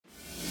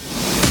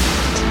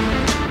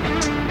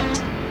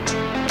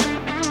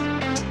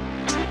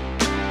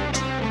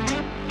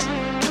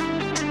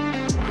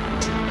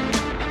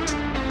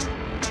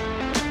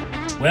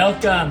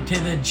Welcome to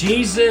the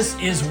Jesus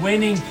is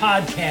Winning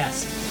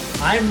podcast.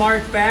 I'm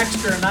Mark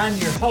Baxter and I'm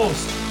your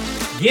host.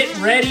 Get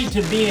ready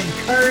to be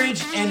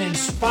encouraged and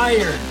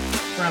inspired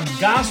from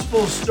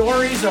gospel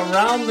stories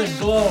around the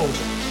globe.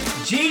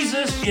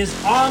 Jesus is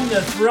on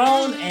the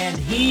throne and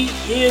he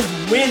is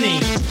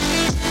winning.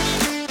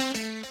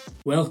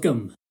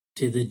 Welcome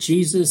to the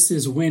Jesus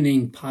is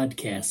Winning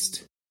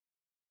podcast.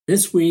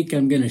 This week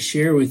I'm going to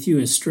share with you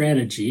a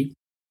strategy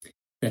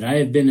that I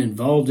have been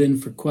involved in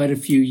for quite a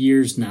few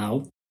years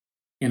now,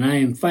 and I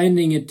am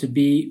finding it to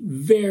be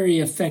very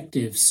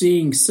effective,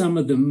 seeing some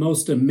of the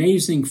most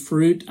amazing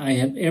fruit I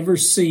have ever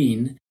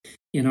seen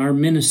in our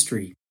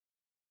ministry.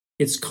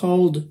 It's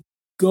called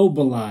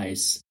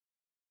Gobalize.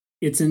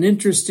 It's an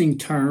interesting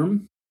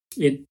term.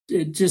 It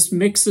just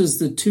mixes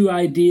the two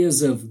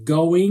ideas of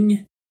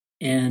going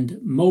and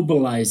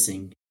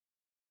mobilizing.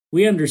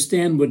 We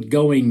understand what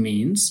going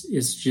means.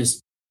 It's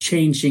just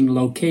changing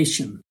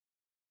location.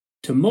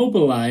 To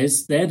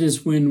mobilize, that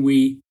is when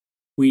we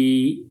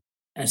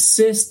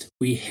assist,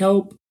 we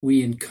help,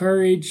 we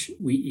encourage,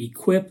 we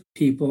equip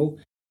people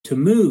to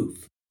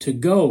move, to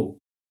go,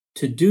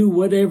 to do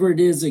whatever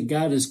it is that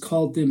God has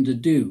called them to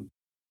do.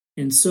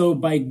 And so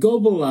by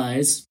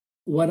Gobalize,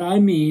 what I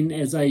mean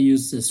as I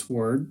use this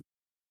word,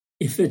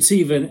 if it's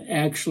even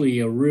actually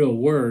a real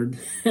word,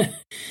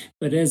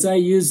 but as I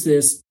use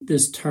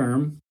this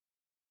term,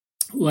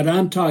 what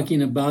I'm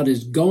talking about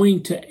is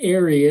going to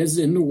areas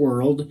in the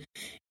world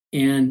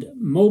and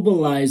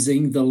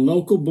mobilizing the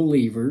local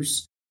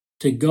believers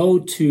to go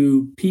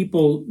to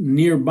people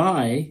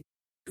nearby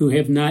who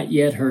have not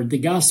yet heard the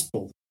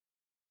gospel.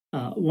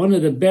 One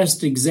of the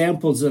best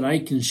examples that I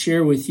can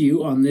share with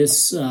you on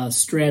this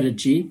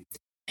strategy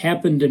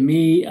happened to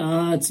me,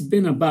 it's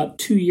been about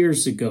 2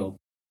 years ago.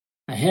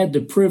 I had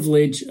the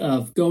privilege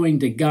of going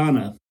to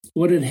Ghana.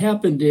 What had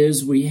happened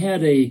is we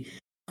had a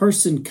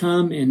person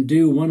come and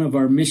do one of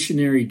our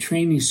missionary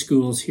training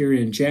schools here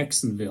in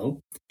Jacksonville.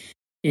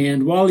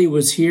 And while he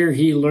was here,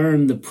 he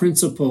learned the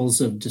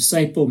principles of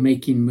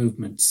disciple-making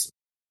movements.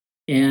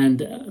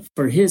 And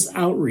for his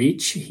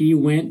outreach, he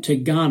went to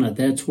Ghana.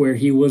 That's where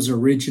he was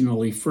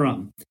originally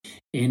from.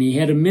 And he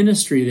had a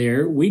ministry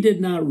there. We did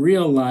not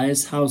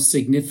realize how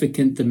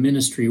significant the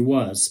ministry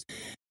was.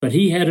 But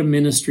he had a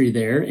ministry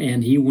there,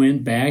 and he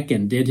went back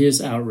and did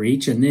his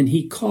outreach. And then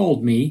he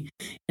called me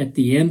at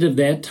the end of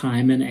that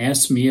time and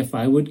asked me if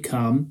I would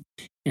come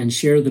and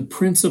share the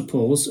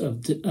principles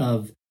of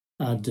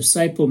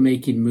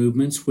disciple-making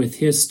movements with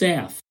his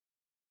staff.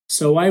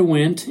 So I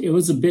went. It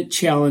was a bit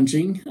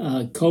challenging.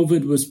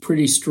 COVID was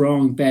pretty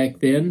strong back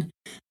then.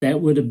 That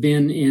would have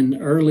been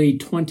in early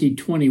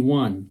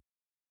 2021.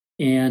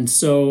 And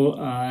so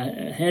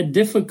I had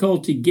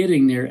difficulty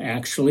getting there,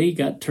 actually.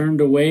 Got turned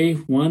away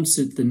once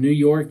at the New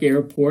York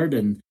airport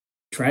and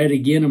tried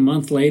again a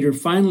month later.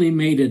 Finally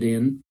made it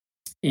in.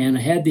 And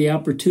I had the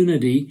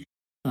opportunity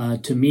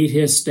to meet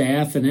his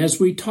staff. And as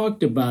we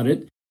talked about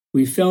it,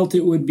 we felt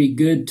it would be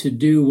good to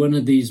do one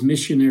of these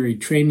missionary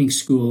training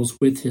schools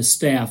with his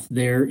staff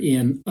there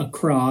in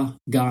Accra,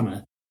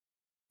 Ghana.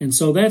 And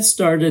so that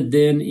started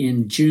then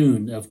in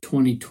June of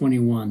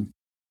 2021.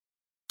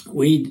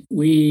 We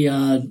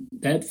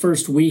that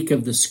first week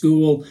of the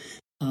school,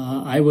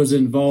 I was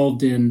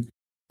involved in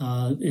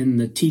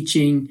the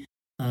teaching,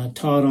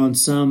 taught on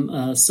some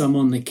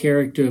on the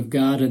character of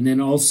God, and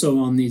then also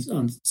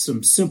on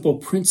some simple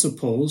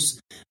principles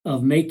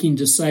of making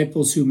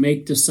disciples who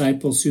make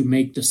disciples who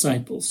make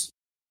disciples.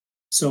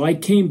 So I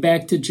came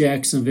back to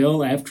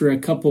Jacksonville after a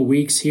couple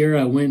weeks here.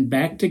 I went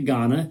back to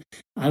Ghana.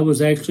 I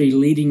was actually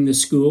leading the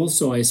school,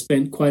 so I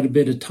spent quite a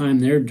bit of time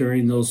there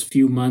during those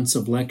few months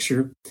of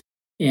lecture.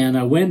 And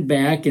I went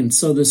back, and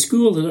so the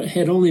school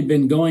had only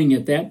been going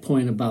at that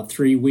point about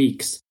 3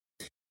 weeks.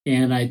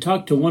 And I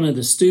talked to one of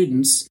the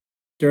students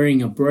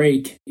during a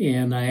break,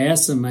 and I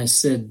asked him, I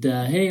said,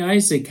 hey,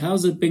 Isaac,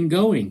 how's it been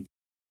going?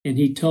 And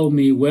he told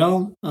me,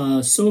 well,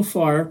 so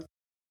far,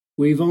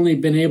 we've only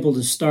been able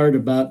to start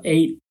about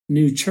 8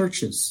 new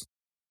churches.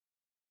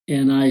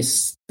 And I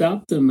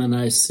stopped him and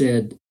I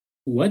said,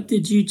 what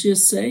did you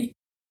just say?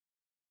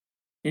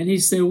 And he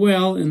said,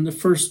 well, in the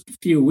first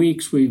few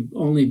weeks, we've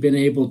only been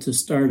able to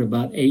start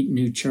about 8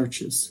 new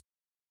churches.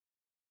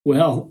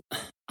 Well,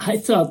 I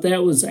thought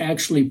that was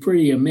actually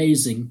pretty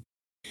amazing.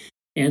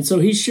 And so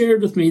he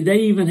shared with me, they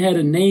even had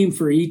a name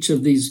for each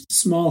of these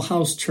small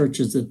house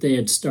churches that they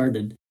had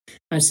started.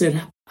 I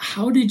said,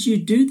 how did you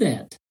do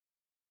that?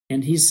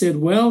 And he said,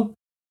 well,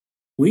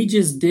 we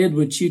just did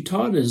what you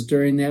taught us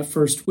during that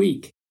first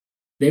week.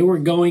 They were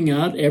going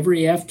out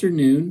every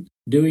afternoon,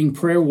 doing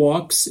prayer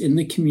walks in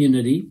the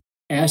community,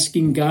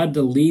 asking God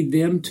to lead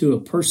them to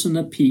a person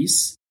of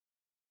peace.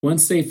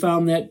 Once they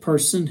found that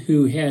person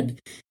who had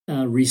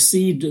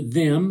received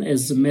them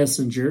as the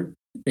messenger,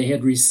 they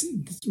had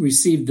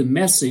received the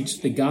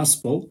message, the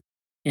gospel,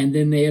 and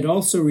then they had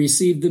also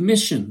received the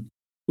mission,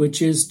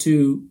 which is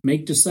to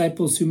make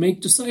disciples who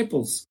make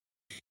disciples.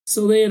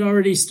 So they had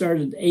already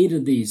started 8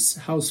 of these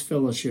house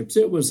fellowships.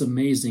 It was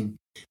amazing.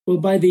 Well,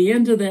 by the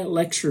end of that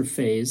lecture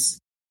phase,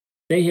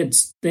 they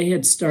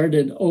had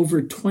started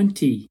over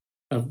 20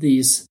 of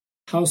these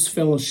house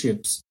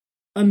fellowships.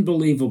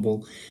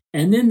 Unbelievable.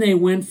 And then they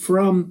went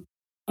from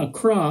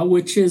Accra,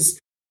 which is,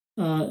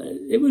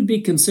 it would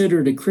be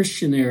considered a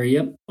Christian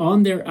area.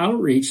 On their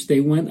outreach, they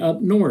went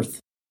up north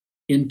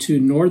into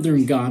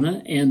northern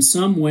Ghana, and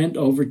some went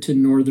over to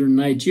northern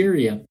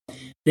Nigeria.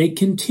 They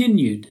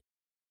continued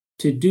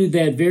to do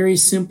that very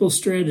simple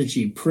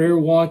strategy: prayer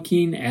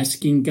walking,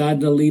 asking God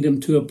to lead them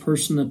to a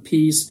person of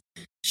peace,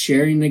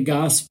 sharing the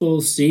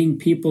gospel, seeing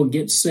people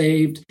get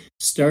saved,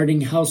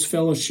 starting house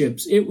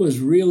fellowships. It was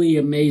really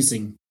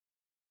amazing.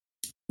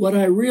 What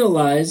I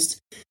realized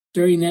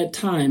during that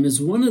time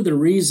is one of the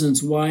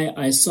reasons why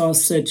I saw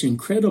such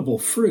incredible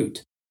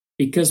fruit,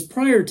 because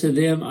prior to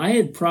them, I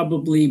had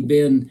probably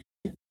been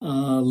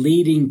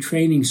leading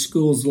training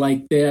schools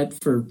like that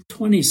for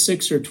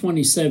 26 or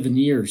 27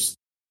 years.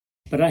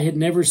 But I had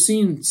never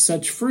seen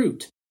such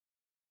fruit.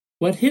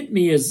 What hit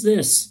me is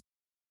this: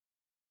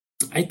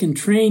 I can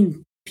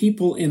train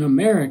people in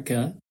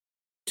America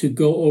to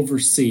go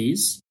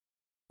overseas,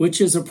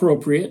 which is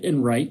appropriate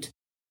and right,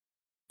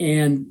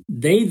 and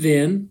they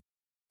then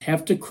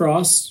have to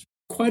cross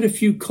quite a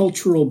few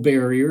cultural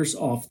barriers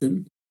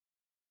often,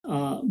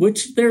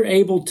 which they're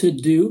able to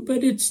do,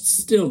 but it's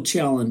still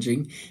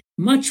challenging,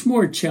 much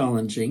more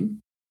challenging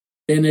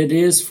than it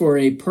is for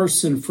a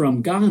person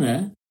from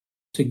Ghana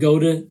to go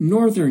to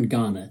northern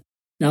Ghana.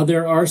 Now,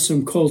 there are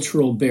some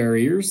cultural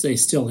barriers they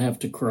still have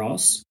to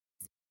cross,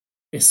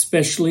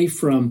 especially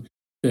from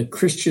the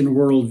Christian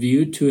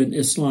worldview to an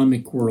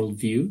Islamic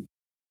worldview,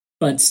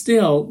 but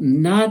still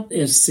not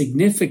as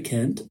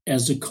significant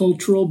as the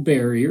cultural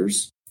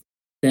barriers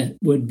that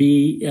would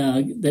be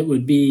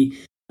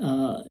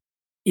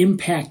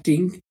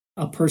impacting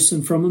a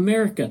person from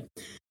America.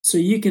 So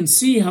you can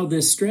see how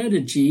this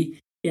strategy,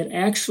 it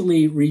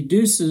actually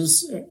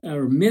reduces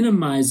or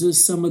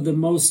minimizes some of the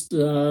most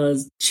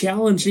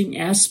challenging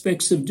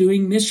aspects of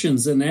doing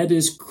missions, and that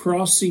is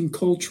crossing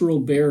cultural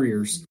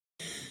barriers.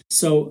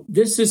 So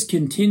this has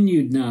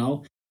continued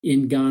now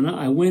in Ghana.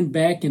 I went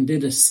back and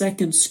did a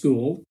second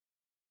school,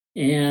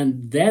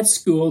 and that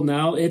school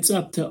now, it's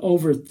up to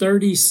over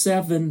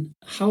 37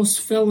 house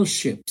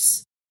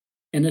fellowships,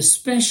 and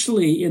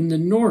especially in the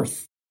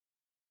north.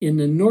 In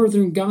the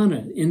northern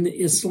Ghana, in the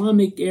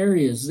Islamic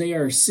areas, they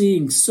are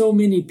seeing so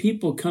many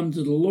people come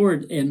to the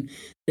Lord, and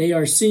they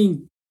are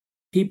seeing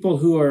people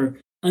who are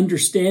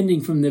understanding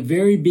from the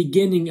very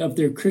beginning of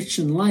their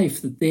Christian life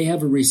that they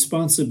have a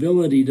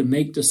responsibility to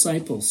make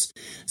disciples.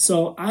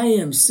 So I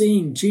am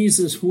seeing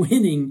Jesus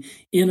winning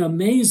in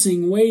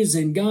amazing ways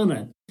in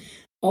Ghana.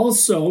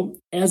 Also,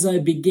 as I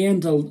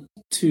began to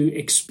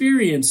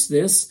experience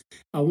this,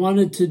 I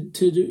wanted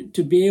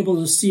to be able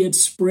to see it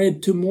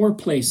spread to more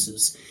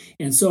places.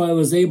 And so I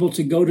was able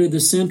to go to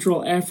the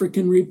Central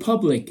African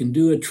Republic and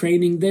do a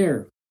training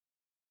there.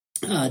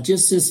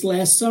 Just this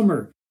last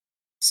summer,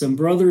 some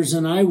brothers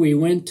and I, we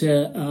went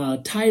to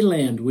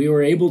Thailand. We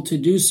were able to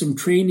do some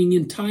training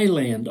in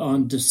Thailand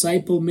on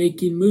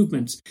disciple-making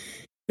movements.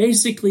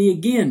 Basically,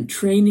 again,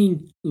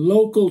 training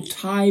local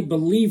Thai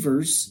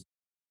believers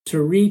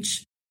to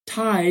reach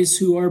Thais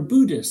who are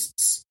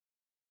Buddhists.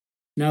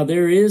 Now,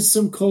 there is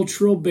some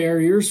cultural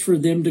barriers for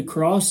them to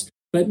cross,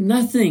 but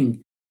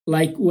nothing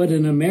like what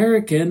an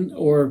American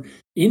or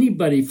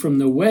anybody from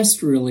the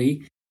West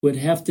really would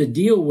have to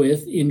deal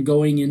with in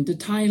going into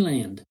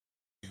Thailand.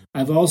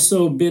 I've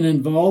also been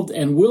involved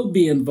and will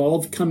be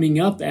involved coming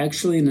up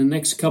actually in the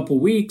next couple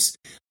weeks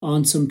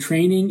on some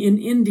training in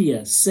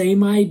India.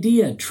 Same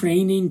idea,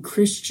 training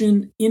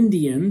Christian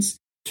Indians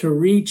to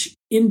reach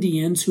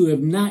Indians who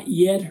have not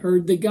yet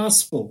heard the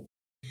gospel.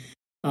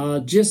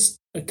 Just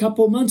a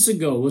couple months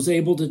ago, was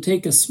able to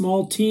take a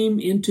small team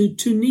into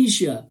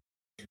Tunisia,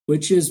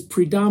 which is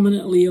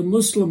predominantly a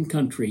Muslim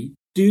country,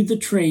 do the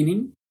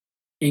training,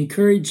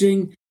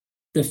 encouraging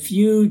the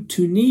few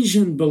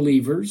Tunisian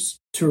believers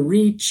to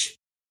reach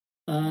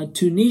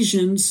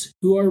Tunisians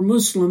who are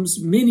Muslims,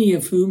 many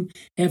of whom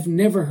have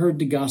never heard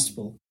the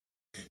gospel.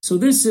 So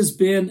this has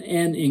been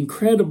an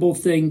incredible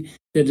thing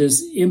that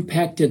has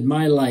impacted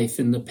my life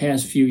in the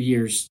past few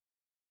years.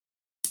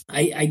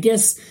 I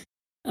guess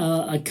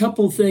a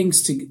couple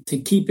things to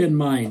keep in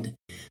mind.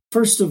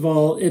 First of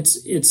all,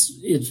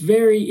 it's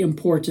very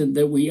important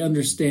that we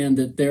understand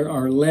that there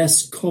are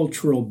less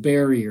cultural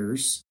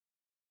barriers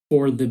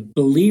for the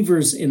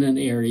believers in an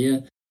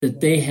area that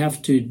they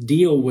have to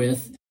deal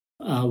with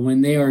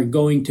when they are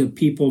going to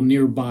people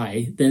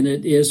nearby than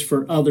it is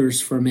for others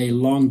from a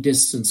long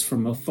distance,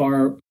 from a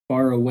far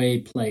away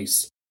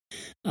place.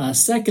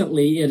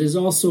 Secondly, it is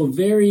also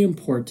very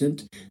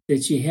important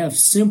that you have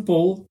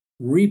simple,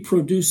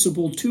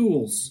 reproducible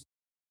tools.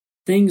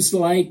 Things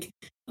like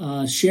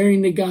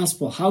sharing the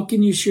gospel. How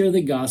can you share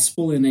the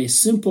gospel in a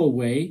simple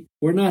way?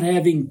 We're not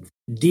having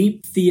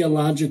deep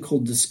theological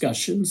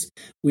discussions.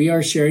 We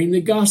are sharing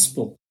the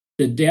gospel,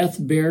 the death,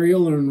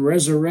 burial, and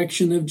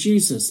resurrection of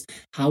Jesus,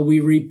 how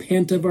we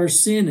repent of our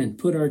sin and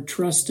put our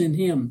trust in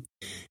him,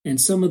 and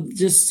some of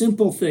just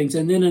simple things.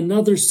 And then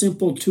another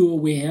simple tool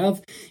we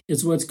have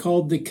is what's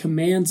called the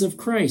commands of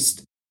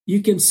Christ.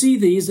 You can see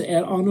these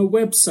on a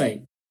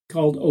website.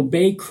 called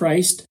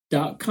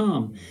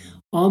obeychrist.com.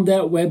 On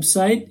that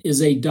website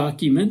is a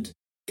document,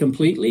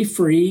 completely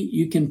free.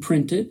 You can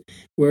print it,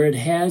 where it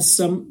has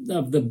some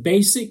of the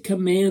basic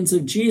commands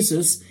of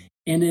Jesus,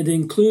 and it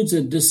includes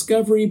a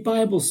discovery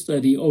Bible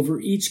study over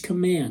each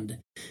command.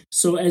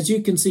 So as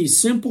you can see,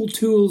 simple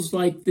tools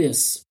like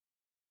this.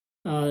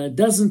 It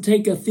doesn't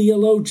take a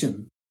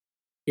theologian.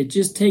 It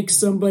just takes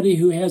somebody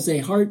who has a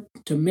heart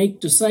to make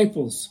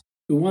disciples,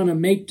 who want to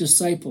make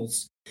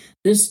disciples.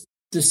 This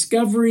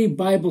Discovery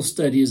Bible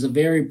Study is a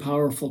very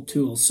powerful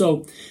tool.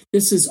 So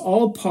this is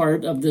all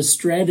part of the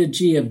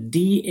strategy of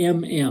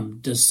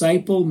DMM,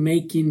 Disciple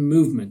Making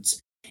Movements,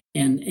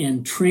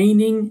 and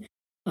training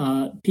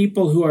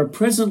people who are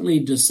presently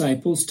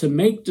disciples to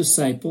make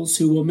disciples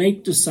who will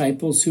make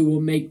disciples who will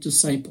make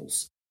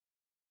disciples.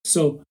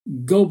 So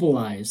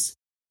Gobalize.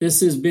 This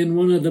has been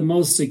one of the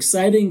most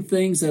exciting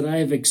things that I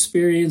have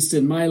experienced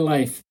in my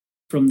life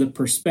from the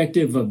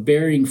perspective of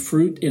bearing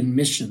fruit in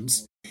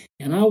missions.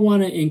 And I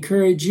want to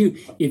encourage you,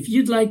 if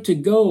you'd like to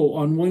go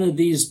on one of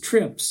these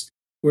trips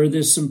where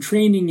there's some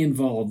training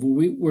involved,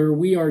 where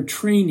we are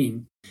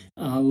training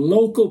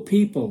local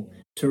people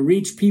to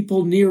reach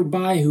people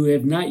nearby who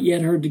have not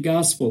yet heard the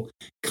gospel,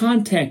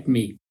 contact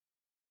me.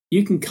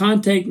 You can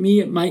contact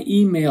me at my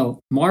email,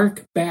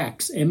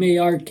 markbax,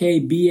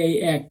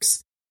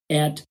 MARKBAX,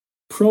 at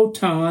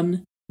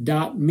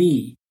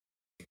proton.me.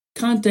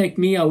 Contact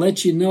me. I'll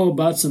let you know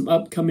about some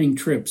upcoming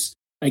trips.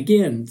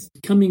 Again,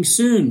 coming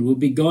soon, we'll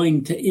be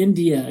going to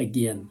India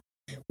again.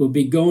 We'll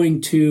be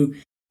going to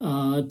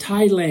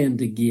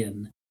Thailand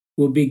again.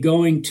 We'll be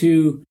going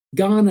to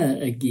Ghana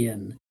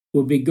again.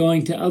 We'll be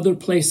going to other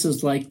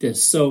places like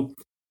this. So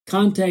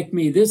contact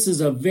me. This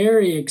is a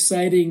very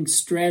exciting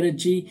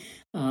strategy.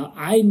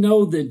 I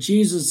know that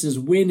Jesus is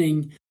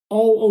winning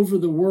all over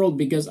the world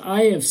because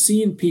I have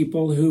seen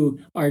people who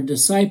are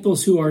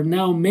disciples who are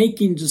now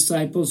making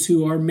disciples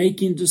who are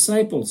making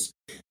disciples.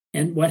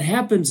 And what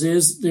happens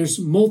is there's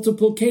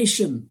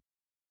multiplication.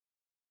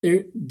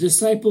 Their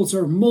disciples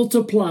are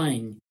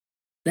multiplying.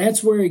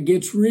 That's where it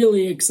gets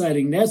really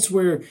exciting. That's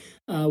where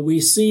we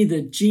see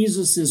that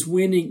Jesus is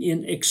winning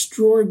in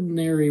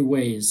extraordinary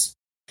ways.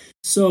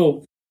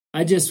 So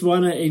I just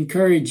want to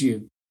encourage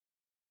you.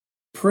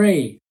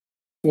 Pray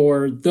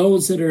for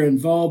those that are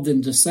involved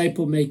in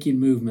disciple-making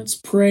movements.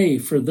 Pray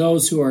for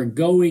those who are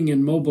going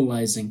and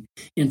mobilizing.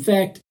 In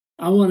fact,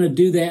 I want to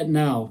do that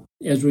now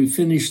as we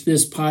finish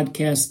this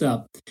podcast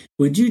up.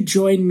 Would you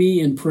join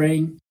me in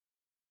praying?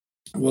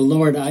 Well,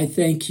 Lord, I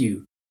thank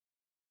you.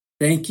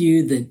 Thank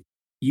you that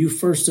you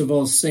first of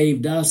all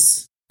saved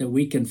us, that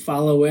we can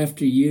follow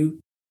after you,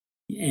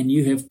 and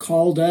you have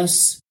called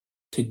us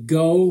to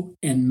go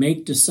and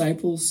make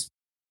disciples.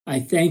 I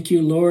thank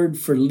you, Lord,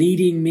 for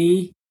leading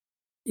me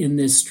in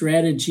this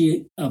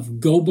strategy of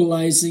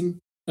Gobalizing,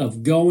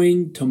 of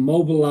going to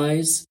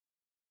mobilize,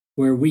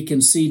 where we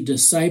can see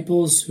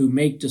disciples who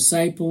make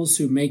disciples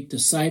who make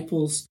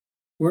disciples.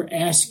 We're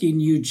asking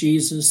you,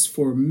 Jesus,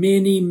 for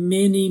many,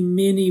 many,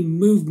 many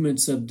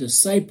movements of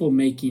disciple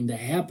making to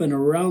happen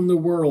around the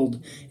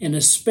world, and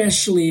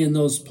especially in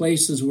those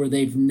places where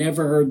they've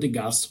never heard the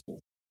gospel.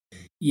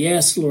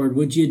 Yes, Lord,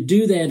 would you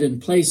do that in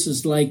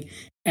places like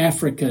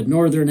Africa,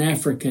 Northern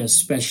Africa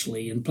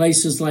especially, in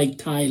places like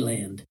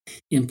Thailand,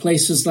 in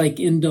places like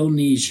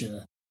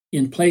Indonesia,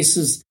 in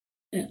places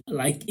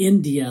like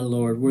India,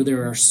 Lord, where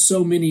there are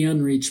so many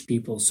unreached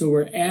people. So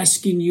we're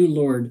asking you,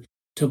 Lord,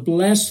 to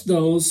bless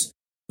those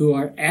who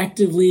are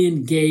actively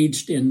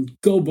engaged in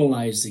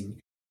Gobalizing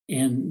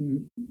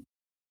and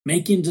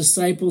making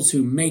disciples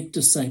who make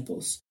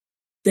disciples.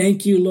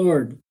 Thank you,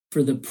 Lord,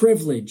 for the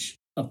privilege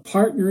of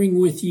partnering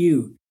with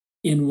you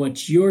in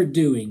what you're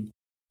doing.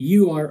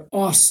 You are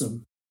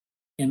awesome,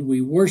 and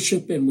we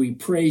worship and we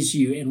praise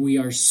you, and we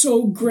are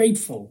so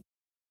grateful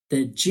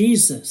that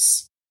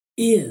Jesus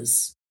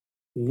is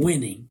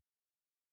winning.